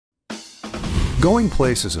Going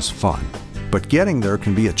places is fun, but getting there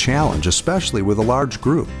can be a challenge, especially with a large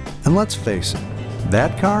group. And let's face it,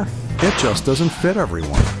 that car, it just doesn't fit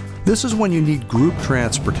everyone. This is when you need group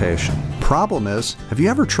transportation. Problem is, have you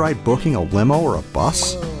ever tried booking a limo or a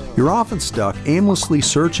bus? You're often stuck aimlessly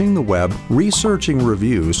searching the web, researching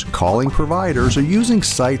reviews, calling providers, or using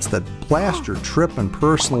sites that blast your trip and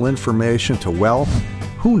personal information to, well,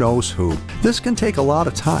 who knows who. This can take a lot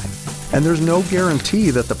of time, and there's no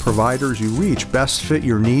guarantee that the providers you reach best fit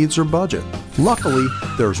your needs or budget. Luckily,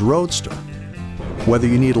 there's Roadstir. Whether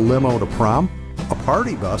you need a limo to prom, a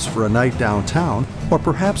party bus for a night downtown, or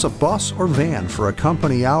perhaps a bus or van for a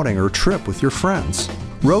company outing or trip with your friends,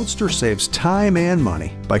 Roadstir saves time and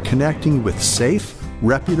money by connecting you with safe,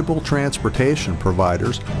 reputable transportation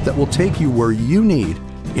providers that will take you where you need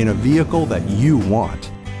in a vehicle that you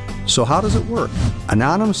want. So how does it work?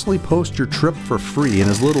 Anonymously post your trip for free in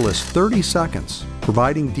as little as 30 seconds,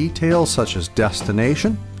 providing details such as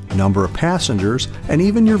destination, number of passengers, and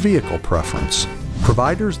even your vehicle preference.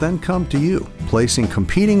 Providers then come to you, placing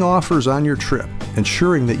competing offers on your trip,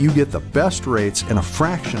 ensuring that you get the best rates in a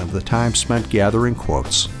fraction of the time spent gathering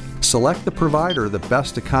quotes. Select the provider that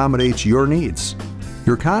best accommodates your needs.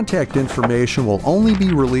 Your contact information will only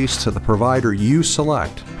be released to the provider you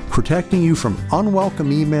select, protecting you from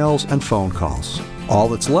unwelcome emails and phone calls. All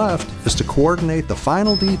that's left is to coordinate the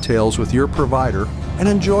final details with your provider and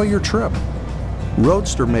enjoy your trip.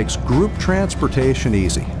 Roadstir makes group transportation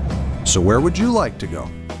easy. So where would you like to go?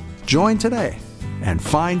 Join today and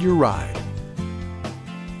find your ride.